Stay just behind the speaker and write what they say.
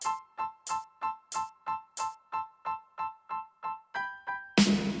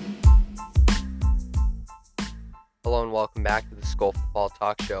Hello and welcome back to the Skull Football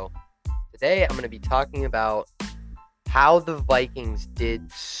Talk Show. Today I'm going to be talking about how the Vikings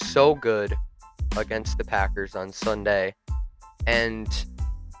did so good against the Packers on Sunday, and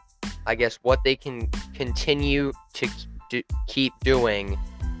I guess what they can continue to keep doing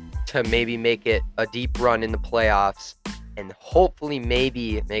to maybe make it a deep run in the playoffs and hopefully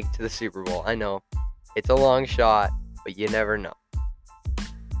maybe make it to the Super Bowl. I know it's a long shot, but you never know.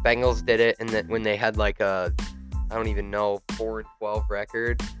 Bengals did it, and then when they had like a, I don't even know, 4-12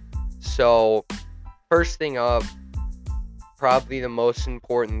 record. So first thing up, probably the most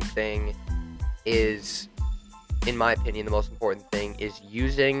important thing is, in my opinion, the most important thing is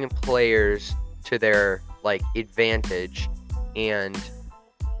using players to their advantage and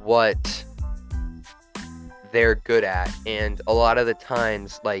what they're good at. And a lot of the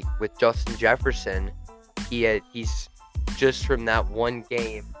times, like with Justin Jefferson, he's just from that one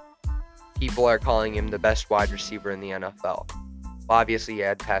game, people are calling him the best wide receiver in the NFL. Obviously, he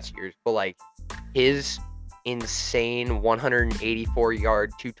had past years, but his insane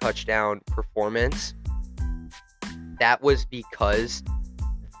 184-yard, 2-touchdown performance, that was because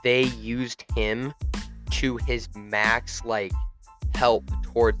they used him to his max help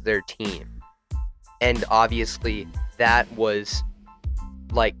towards their team. And obviously, that was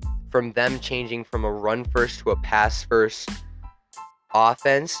from them changing from a run first to a pass first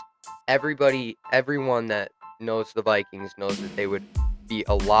offense. Everyone that knows the Vikings knows that they would be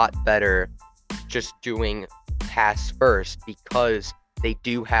a lot better just doing pass first, because they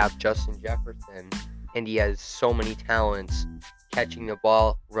do have Justin Jefferson and he has so many talents, catching the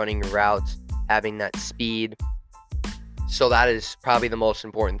ball, running routes, having that speed. So that is probably the most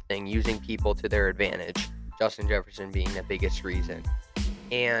important thing, using people to their advantage, Justin Jefferson being the biggest reason.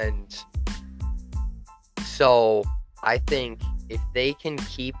 And so I think if they can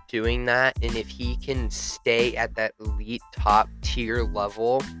keep doing that, and if he can stay at that elite top tier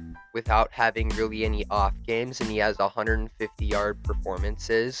level without having really any off games, and he has 150-yard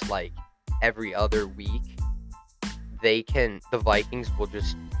performances every other week, the Vikings will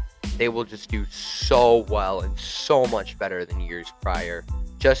just do so well and so much better than years prior,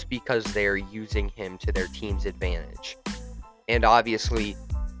 just because they're using him to their team's advantage. And obviously,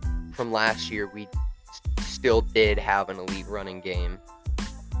 from last year, we still did have an elite running game,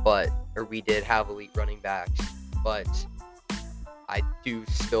 we did have elite running backs, but I do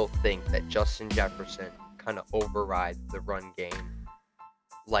still think that Justin Jefferson kind of overrides the run game,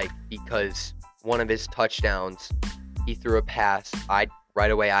 because one of his touchdowns, he threw a pass.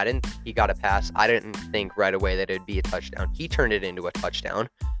 He got a pass. I didn't think right away that it'd be a touchdown. He turned it into a touchdown,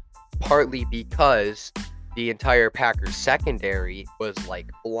 partly because the entire Packers secondary was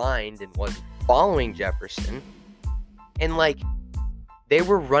blind and wasn't following Jefferson, and they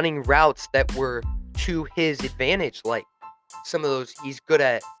were running routes that were to his advantage. Some of those, he's good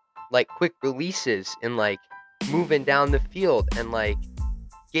at quick releases and moving down the field and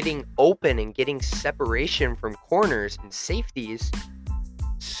getting open and getting separation from corners and safeties.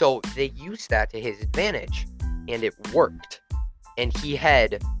 So they used that to his advantage, and it worked. And he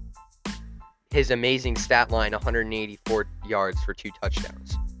had his amazing stat line, 184 yards for 2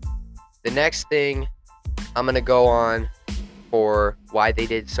 touchdowns. The next thing I'm going to go on for why they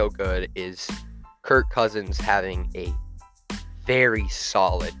did so good is Kirk Cousins having a very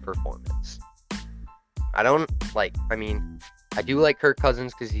solid performance. I do like Kirk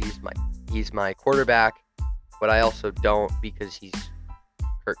Cousins because he's my quarterback, but I also don't, because he's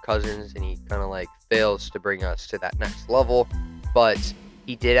Kirk Cousins and he kind of fails to bring us to that next level. But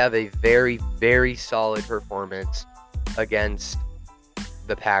he did have a very, very solid performance against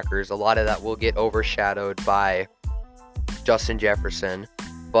the Packers. A lot of that will get overshadowed by Justin Jefferson,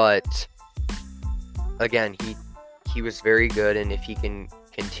 but again, he was very good, and if he can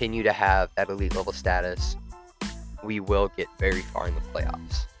continue to have that elite level status, we will get very far in the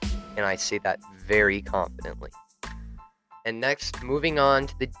playoffs, and I say that very confidently. And next, moving on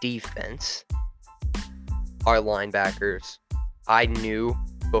to the defense, our linebackers, I knew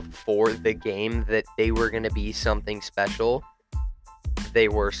before the game that they were going to be something special. They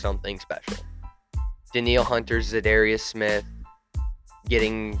were something special. Danielle Hunter, Zadarius Smith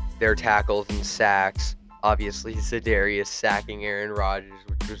getting their tackles and sacks. Obviously, Zadarius sacking Aaron Rodgers,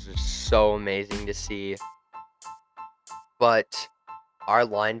 which was just so amazing to see. But our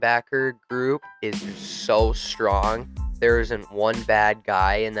linebacker group is just so strong. There isn't one bad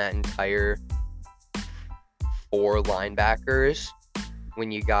guy in that entire 4 linebackers. When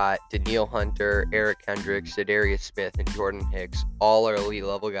you got Danielle Hunter, Eric Kendricks, Zadarius Smith, and Jordan Hicks, all are elite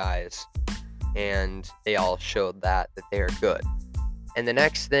level guys, and they all showed that they are good. And the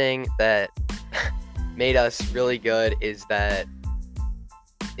next thing that made us really good is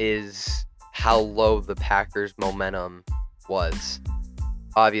how low the Packers' momentum was.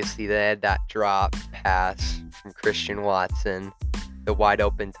 Obviously, they had that drop pass from Christian Watson, the wide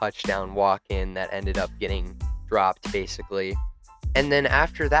open touchdown walk-in that ended up getting dropped, basically. And then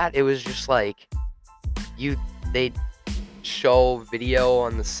after that, it was just like they show video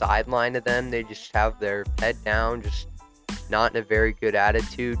on the sideline of them. They just have their head down, just not in a very good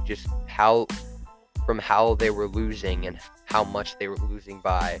attitude, just from how they were losing and how much they were losing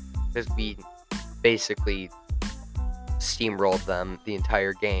by, because we basically steamrolled them the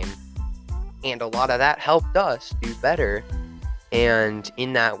entire game. And a lot of that helped us do better. And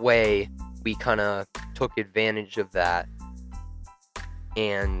in that way, we kind of took advantage of that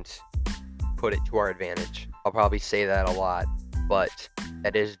and put it to our advantage. I'll probably say that a lot, but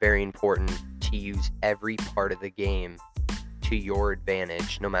that is very important to use every part of the game to your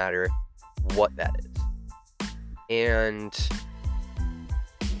advantage, no matter what that is. And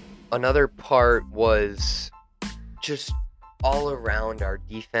another part was just all around our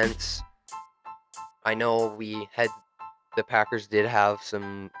defense. I know the Packers did have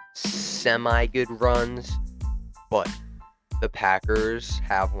some semi-good runs, but the Packers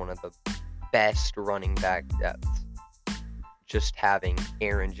have one of the best running back depths. Just having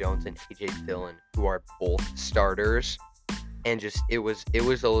Aaron Jones and A.J. Dillon, who are both starters, and just it was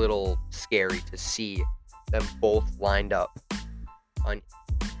a little scary to see them both lined up on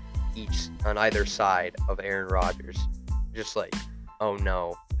either side of Aaron Rodgers. Just like, oh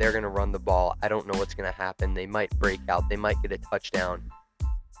no, they're gonna run the ball. I don't know what's gonna happen. They might break out. They might get a touchdown.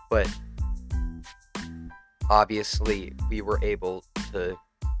 But obviously, we were able to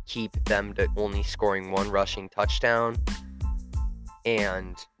keep them to only scoring one rushing touchdown.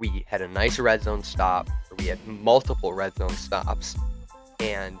 And we had a nice red zone stop. We had multiple red zone stops.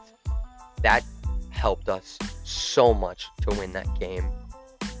 And that helped us so much to win that game.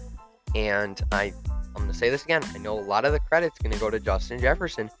 And I'm going to say this again. I know a lot of the credit's going to go to Justin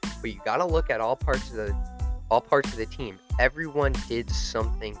Jefferson, but you got to look at all parts of the team. Everyone did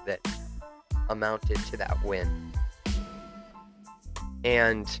something that amounted to that win.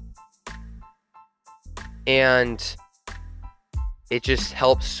 And it just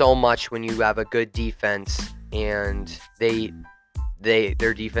helps so much when you have a good defense, and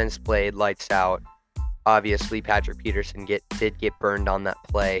their defense played lights out. Obviously, Patrick Peterson did get burned on that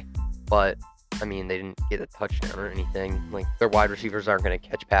play, but I mean, they didn't get a touchdown or anything. Like, their wide receivers aren't going to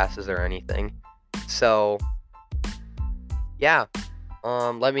catch passes or anything. So, yeah.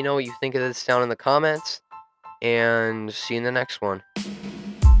 Let me know what you think of this down in the comments, and see you in the next one.